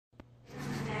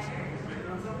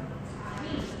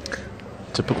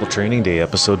Typical Training Day,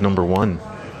 episode number 1.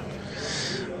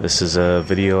 This is a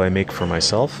video I make for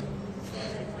myself.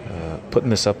 Putting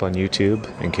this up on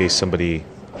YouTube in case somebody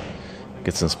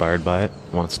gets inspired by it,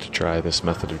 wants to try this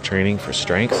method of training for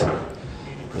strength.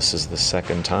 This is the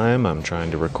second time I'm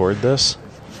trying to record this.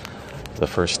 The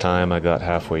first time I got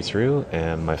halfway through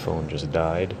and my phone just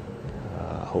died.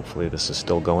 Hopefully this is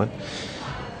still going.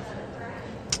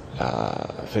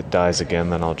 If it dies again,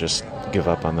 then I'll just give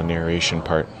up on the narration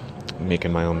part,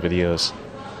 making my own videos.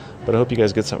 But I hope you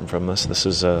guys get something from this. This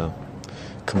is a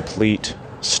complete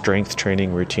strength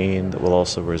training routine that will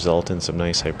also result in some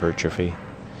nice hypertrophy.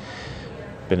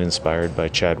 Been inspired by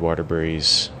Chad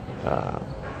Waterbury's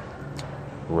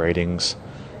writings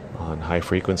on high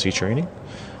frequency training.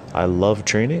 I love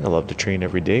training. I love to train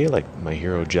every day, like my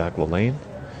hero Jack LaLanne.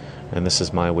 And this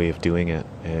is my way of doing it.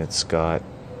 It's got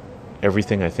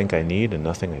everything I think I need and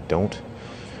nothing I don't.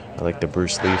 I like the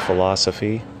Bruce Lee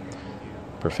philosophy.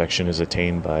 Perfection is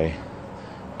attained by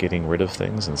getting rid of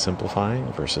things and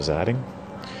simplifying versus adding.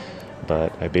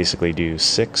 But I basically do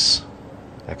 6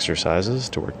 exercises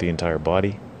to work the entire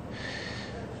body,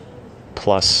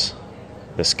 plus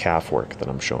this calf work that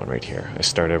I'm showing right here. I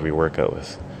start every workout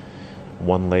with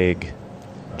one leg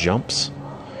jumps.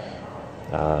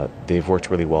 They've worked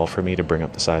really well for me to bring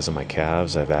up the size of my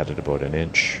calves. I've added about an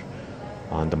inch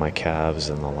onto my calves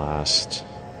in the last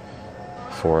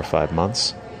 4 or 5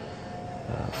 months,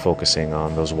 focusing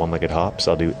on those one-legged hops.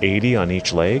 I'll do 80 on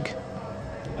each leg.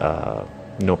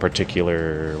 No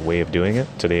particular way of doing it.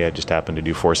 Today I just happen to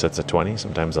do 4 sets of 20.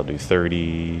 Sometimes I'll do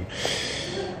 30,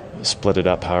 split it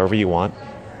up however you want,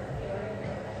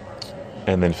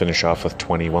 and then finish off with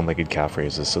 20 one-legged calf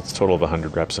raises. So it's a total of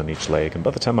 100 reps on each leg. And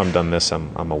by the time I'm done this,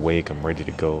 I'm awake, I'm ready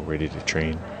to go, ready to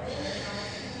train.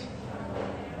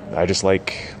 I just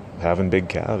like having big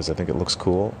calves. I think it looks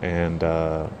cool, and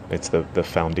it's the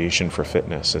foundation for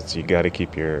fitness. It's you got to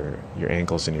keep your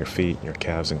ankles and your feet and your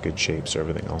calves in good shape so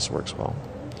everything else works well.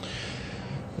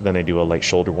 Then I do a light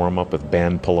shoulder warm-up with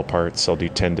band pull-aparts. I'll do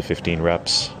 10 to 15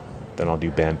 reps. Then I'll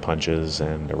do band punches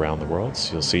and around the world.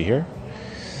 So you'll see here.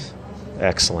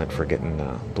 Excellent for getting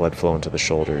blood flow into the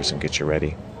shoulders and get you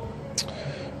ready.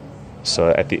 So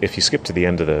if you skip to the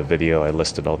end of the video, I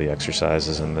listed all the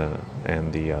exercises and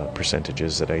the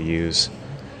percentages that I use.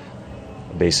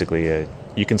 Basically,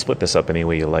 you can split this up any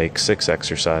way you like. 6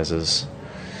 exercises.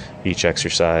 Each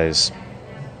exercise,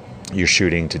 you're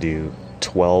shooting to do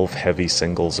 12 heavy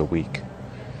singles a week.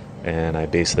 And I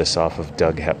base this off of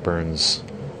Doug Hepburn's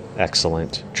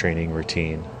excellent training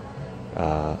routine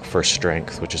for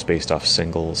strength, which is based off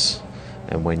singles.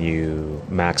 And when you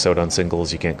max out on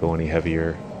singles, you can't go any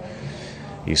heavier.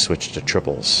 You switch to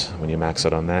triples. When you max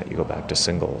out on that, you go back to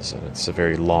singles. And it's a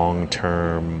very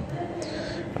long-term,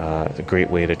 a great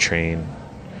way to train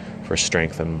for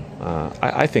strength. And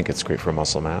I think it's great for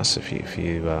muscle mass if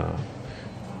you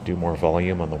do more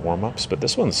volume on the warm-ups. But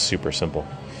this one's super simple.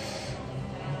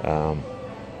 A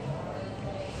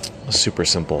super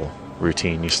simple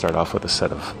routine. You start off with a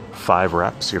set of 5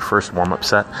 reps. Your first warm-up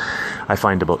set, I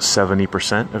find about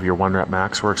 70% of your 1 rep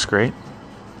max works great.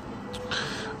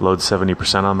 Load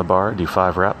 70% on the bar, do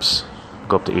 5 reps,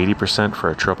 go up to 80% for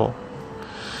a triple,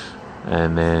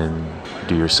 and then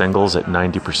do your singles at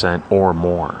 90% or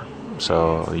more.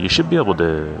 So you should be able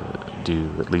to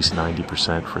do at least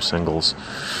 90% for singles,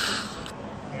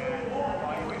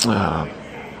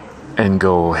 and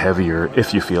go heavier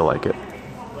if you feel like it.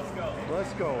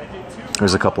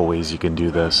 There's a couple ways you can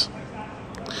do this.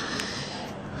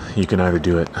 You can either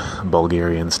do it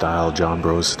Bulgarian style, John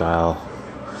Bros style,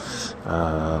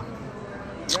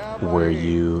 where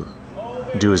you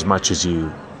do as much as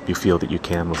you feel that you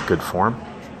can with good form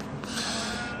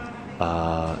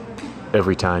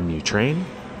every time you train,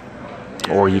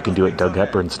 or you can do it Doug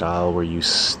Hepburn style, where you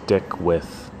stick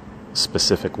with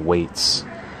specific weights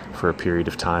for a period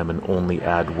of time and only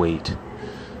add weight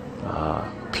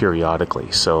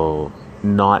periodically. So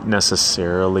not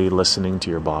necessarily listening to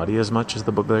your body as much as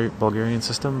the Bulgarian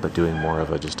system, but doing more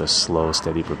of just a slow,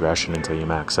 steady progression until you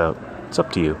max out. It's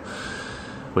up to you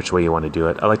which way you want to do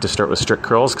it. I like to start with strict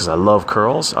curls because I love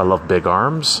curls. I love big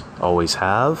arms, always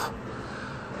have.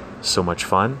 So much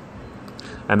fun.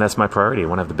 And that's my priority. I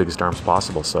want to have the biggest arms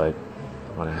possible. So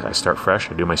when I start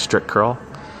fresh, I do my strict curl.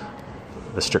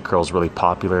 The strict curl is really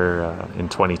popular in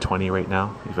 2020 right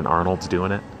now. Even Arnold's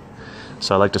doing it.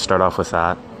 So I like to start off with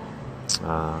that.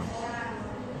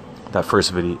 That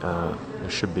first video, there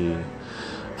should be,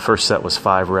 first set was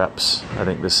 5 reps. I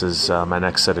think this is my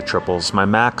next set of triples. My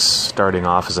max starting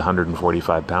off is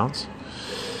 145 pounds.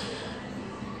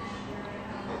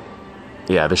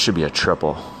 Yeah, this should be a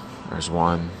triple. There's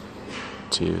 1,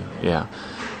 2, yeah.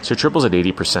 So triple's at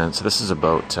 80%, so this is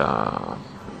about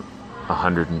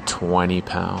 120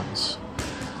 pounds.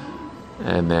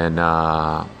 And then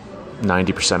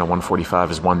 90% of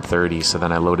 145 is 130, so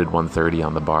then I loaded 130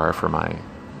 on the bar for my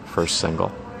first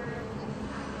single.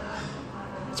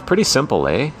 It's pretty simple,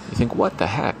 eh? You think, what the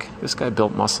heck? This guy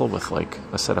built muscle with like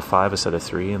a set of 5, a set of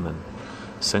 3, and then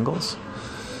singles?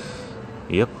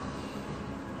 Yep.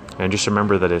 And just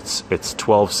remember that it's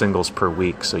 12 singles per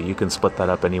week, so you can split that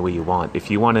up any way you want. If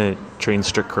you want to train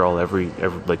strict curl every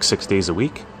like 6 days a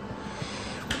week,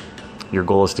 your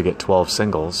goal is to get 12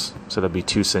 singles, so that'd be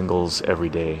 2 singles every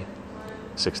day,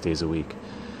 6 days a week.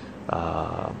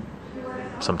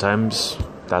 Sometimes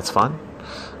that's fun.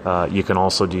 You can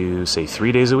also do, say,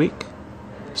 3 days a week,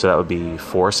 so that would be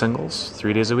 4 singles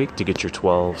 3 days a week to get your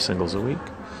 12 singles a week.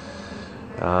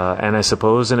 And I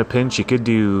suppose in a pinch you could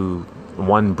do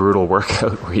one brutal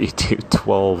workout where you do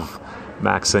 12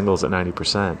 max singles at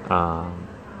 90%.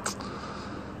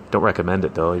 Don't recommend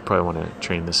it though. You probably want to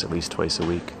train this at least twice a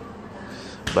week.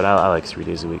 But I like 3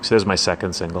 days a week. So there's my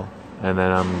second single. And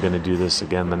then I'm going to do this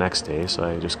again the next day. So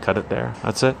I just cut it there.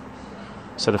 That's it.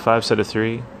 Set of 5, set of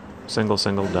 3. Single,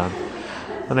 done.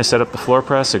 Then I set up the floor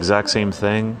press. Exact same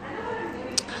thing.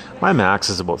 My max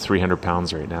is about 300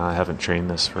 pounds right now. I haven't trained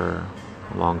this for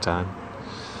a long time.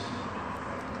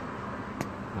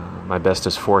 My best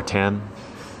is 410.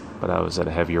 But I was at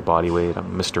a heavier body weight.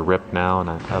 I'm Mr. Rip now. And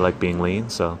I like being lean.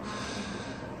 So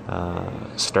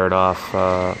start off...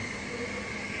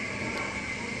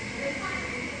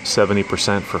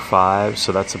 70% for 5,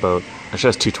 so that's about,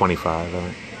 actually that's 225, I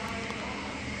think.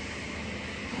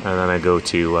 And then I go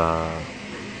to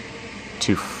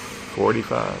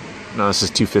 245, no, this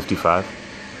is 255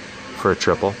 for a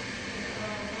triple.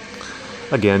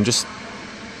 Again, just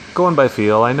going by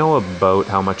feel. I know about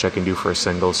how much I can do for a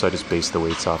single, so I just base the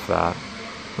weights off that.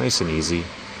 Nice and easy.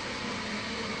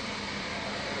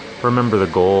 Remember the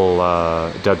goal,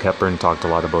 Doug Hepburn talked a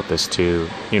lot about this too.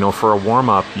 You know, for a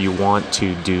warm-up, you want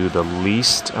to do the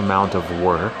least amount of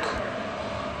work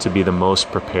to be the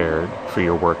most prepared for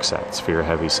your work sets, for your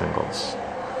heavy singles.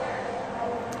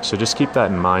 So just keep that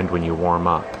in mind when you warm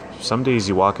up. Some days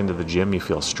you walk into the gym, you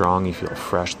feel strong, you feel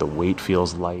fresh, the weight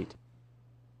feels light.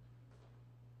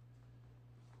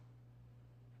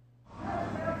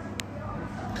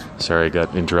 Sorry, I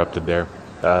got interrupted there.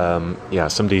 Yeah,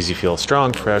 some days you feel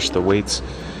strong, fresh, the weight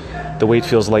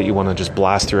feels light, you want to just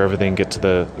blast through everything, get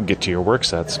to your work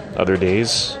sets. Other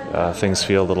days, things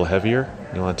feel a little heavier,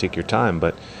 you want to take your time,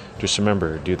 but just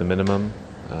remember, do the minimum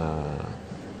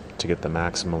to get the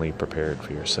maximally prepared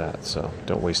for your set. So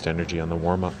don't waste energy on the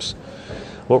warm-ups.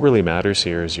 What really matters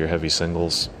here is your heavy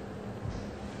singles.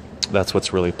 That's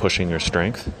what's really pushing your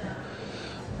strength.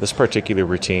 This particular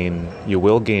routine, you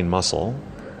will gain muscle,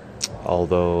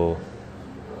 although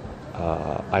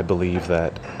I believe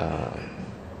that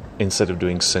instead of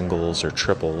doing singles or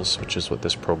triples, which is what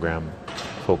this program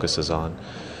focuses on,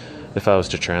 if I was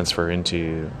to transfer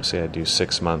into, say I do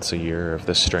 6 months a year of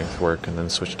this strength work and then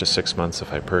switch to 6 months of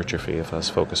hypertrophy, if I was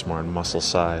focused more on muscle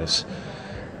size,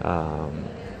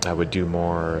 I would do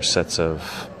more sets of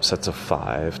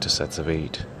 5 to sets of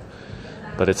 8.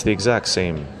 But it's the exact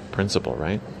same principle,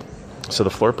 right? So the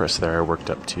floor press there, I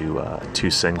worked up to 2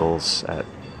 singles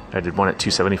I did one at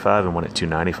 275 and one at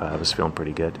 295. I was feeling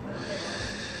pretty good.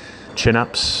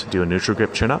 Chin-ups, do a neutral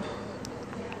grip chin-up.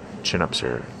 Chin-ups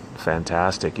are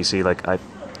fantastic. You see,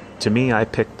 to me, I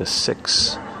picked the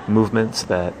 6 movements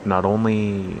that not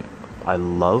only I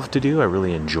love to do, I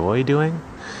really enjoy doing.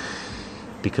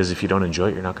 Because if you don't enjoy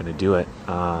it, you're not going to do it.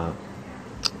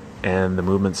 And the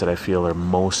movements that I feel are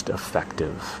most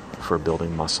effective for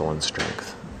building muscle and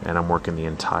strength. And I'm working the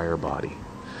entire body.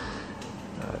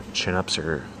 Chin-ups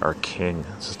are king.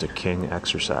 It's just a king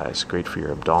exercise. Great for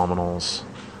your abdominals.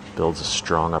 Builds a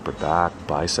strong upper back,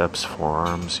 biceps,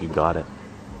 forearms. You got it.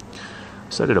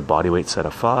 So I did a bodyweight set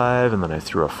of 5, and then I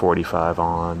threw a 45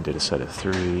 on, did a set of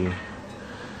 3, and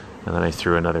then I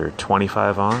threw another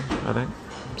 25 on, I think.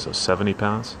 So 70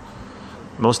 pounds.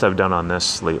 Most I've done on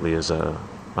this lately is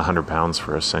 100 pounds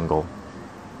for a single.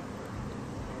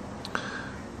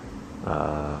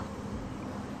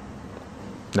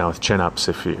 Now with chin-ups,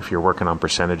 if you're working on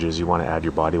percentages, you want to add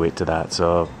your body weight to that.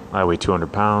 So I weigh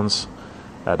 200 pounds,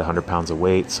 add 100 pounds of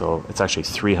weight, so it's actually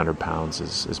 300 pounds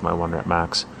is my 1 rep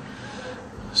max.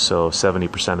 So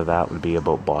 70% of that would be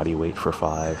about body weight for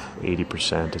 5.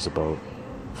 80% is about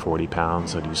 40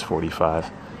 pounds. I'd use 45.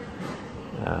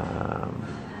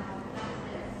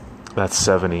 That's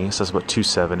 70, so that's about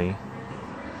 270.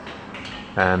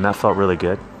 And that felt really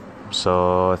good.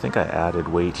 So I think I added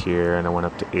weight here, and I went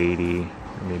up to 80,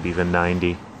 maybe even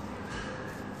 90.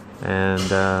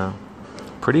 And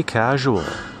pretty casual.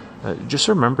 Just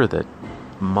remember that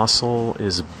muscle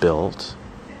is built.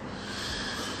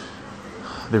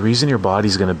 The reason your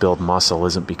body's going to build muscle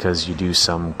isn't because you do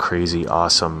some crazy,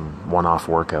 awesome one-off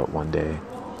workout one day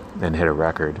and hit a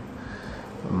record.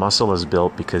 Muscle is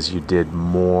built because you did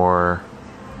more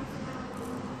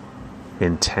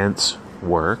intense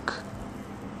work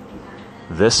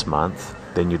this month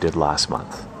than you did last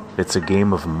month. It's a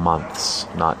game of months,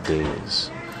 not days.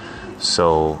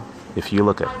 So if you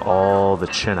look at all the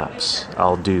chin-ups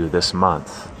I'll do this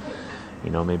month,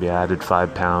 maybe I added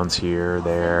 5 pounds here,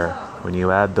 there. When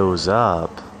you add those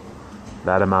up,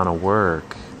 that amount of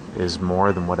work is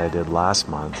more than what I did last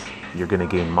month. You're going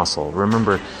to gain muscle.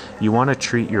 Remember, you want to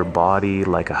treat your body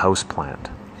like a house plant.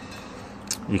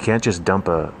 You can't just dump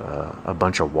a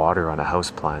bunch of water on a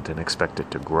house plant and expect it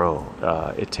to grow.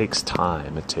 It takes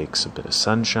time. It takes a bit of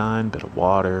sunshine, a bit of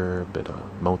water, a bit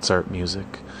of Mozart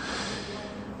music.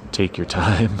 Take your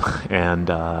time,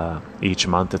 and each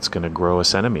month it's going to grow a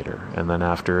centimeter. And then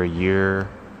after a year,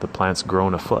 the plant's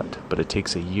grown a foot, but it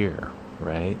takes a year,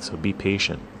 right? So be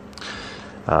patient.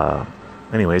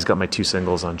 Anyways, got my 2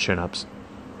 singles on chin-ups.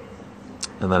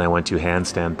 And then I went to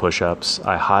handstand push-ups.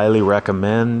 I highly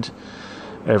recommend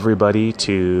everybody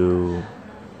to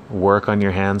work on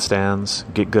your handstands,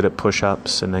 get good at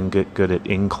push-ups, and then get good at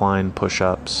incline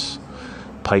push-ups,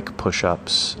 pike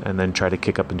push-ups, and then try to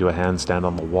kick up into a handstand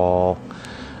on the wall.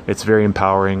 It's very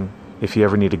empowering. If you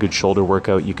ever need a good shoulder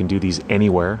workout, you can do these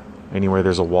anywhere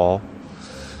there's a wall.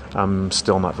 I'm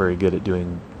still not very good at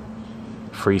doing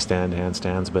freestand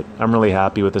handstands, but I'm really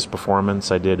happy with this performance.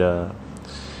 I did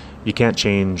you can't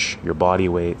change your body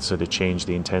weight, so to change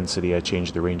the intensity, I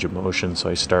changed the range of motion. So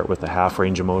I start with a half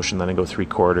range of motion, then I go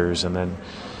 3/4, and then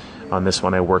on this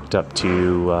one I worked up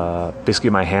to basically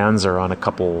my hands are on a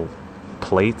couple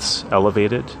plates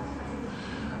elevated,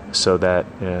 so that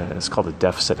it's called a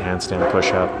deficit handstand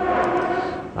push-up.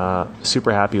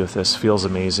 Super happy with this. Feels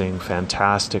amazing.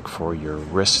 Fantastic for your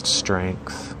wrist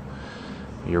strength,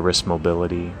 your wrist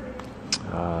mobility.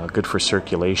 Good for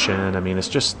circulation. I mean, it's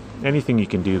just anything you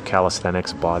can do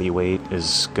calisthenics body weight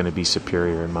is going to be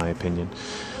superior in my opinion.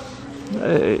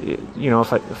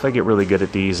 If I get really good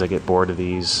at these, I get bored of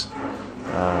these,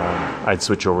 I'd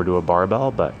switch over to a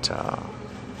barbell, but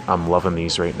I'm loving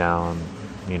these right now,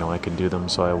 and I can do them,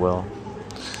 so I will.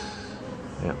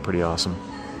 Yeah, pretty awesome.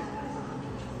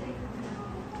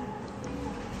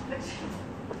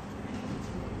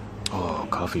 Oh,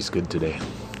 coffee's good today.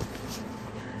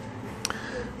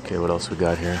 Okay, what else we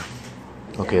got here?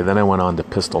 Okay, then I went on to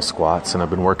pistol squats, and I've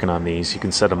been working on these. You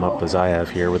can set them up as I have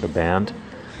here with a band.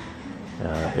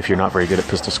 If you're not very good at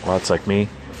pistol squats like me,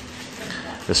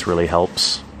 this really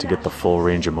helps to get the full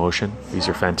range of motion. These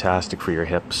are fantastic for your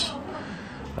hips.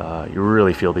 You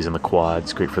really feel these in the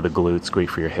quads. Great for the glutes, great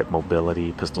for your hip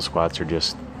mobility. Pistol squats are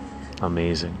just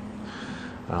amazing.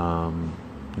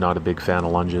 Not a big fan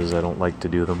of lunges. I don't like to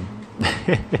do them.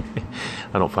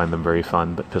 I don't find them very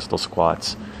fun, but pistol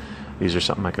squats, these are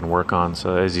something I can work on.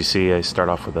 So as you see, I start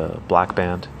off with a black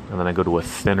band, and then I go to a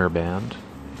thinner band.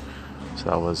 So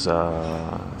that was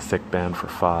a thick band for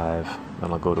 5.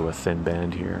 Then I'll go to a thin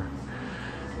band here,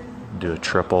 do a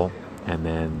triple, and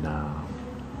then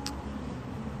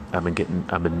I've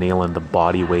been nailing the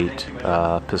body weight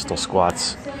pistol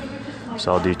squats.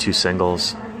 So I'll do 2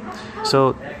 singles.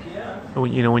 So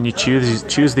when you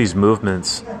choose these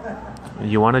movements,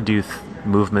 you want to do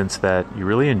movements that you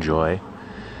really enjoy,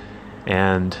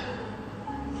 and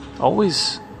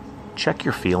always check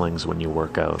your feelings when you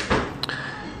work out.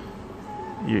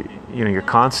 You're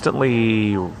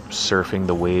constantly surfing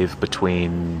the wave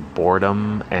between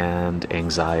boredom and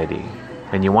anxiety,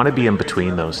 and you want to be in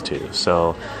between those two.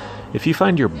 So if you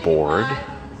find you're bored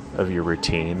of your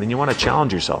routine, then you want to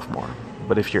challenge yourself more.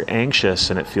 But if you're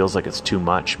anxious and it feels like it's too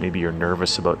much, maybe you're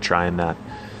nervous about trying that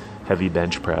heavy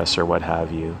bench press or what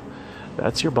have you,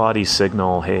 that's your body's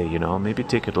signal, hey, maybe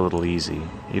take it a little easy.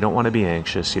 You don't want to be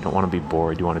anxious, you don't want to be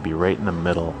bored, you want to be right in the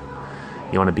middle.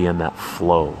 You want to be in that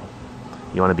flow.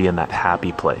 You want to be in that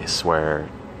happy place where,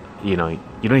 you don't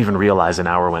even realize an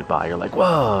hour went by. You're like,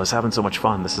 whoa, I was having so much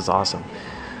fun, this is awesome.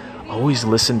 Always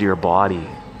listen to your body.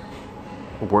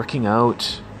 Working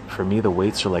out, for me, the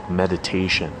weights are like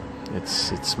meditation.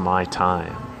 It's my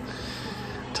time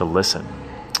to listen.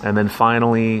 And then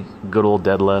finally, good old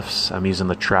deadlifts. I'm using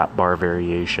the trap bar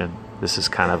variation. This is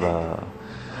kind of a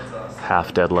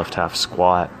half deadlift, half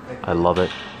squat. I love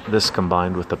it. This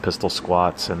combined with the pistol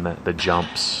squats and the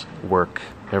jumps work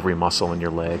every muscle in your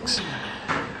legs.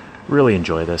 Really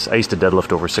enjoy this. I used to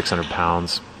deadlift over 600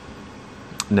 pounds.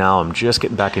 Now I'm just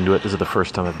getting back into it. This is the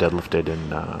first time I've deadlifted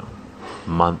in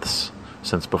months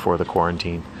since before the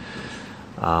quarantine.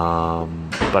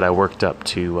 But I worked up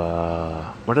to,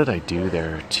 what did I do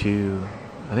there?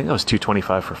 I think that was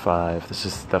 225 for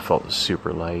 5. That felt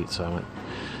super light, so I went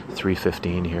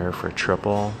 315 here for a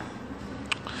triple.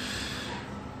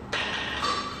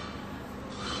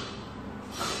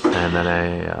 And then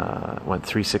I went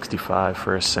 365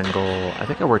 for a single. I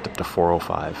think I worked up to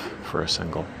 405 for a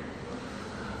single.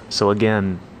 So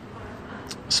again,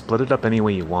 split it up any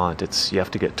way you want. You have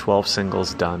to get 12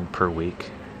 singles done per week.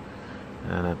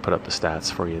 And I put up the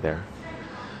stats for you there.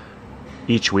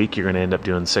 Each week you're going to end up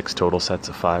doing 6 total sets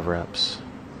of 5 reps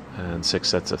and 6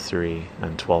 sets of 3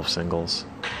 and 12 singles.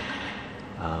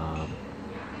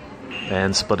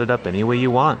 And split it up any way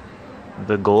you want.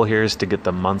 The goal here is to get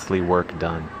the monthly work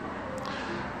done.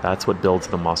 That's what builds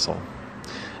the muscle.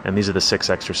 And these are the 6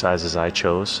 exercises I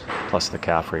chose, plus the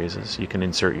calf raises. You can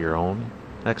insert your own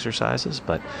exercises,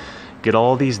 but get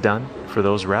all these done for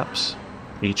those reps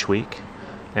each week.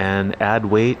 And add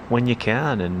weight when you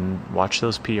can and watch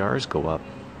those PRs go up.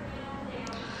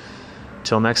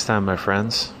 Till next time, my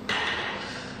friends.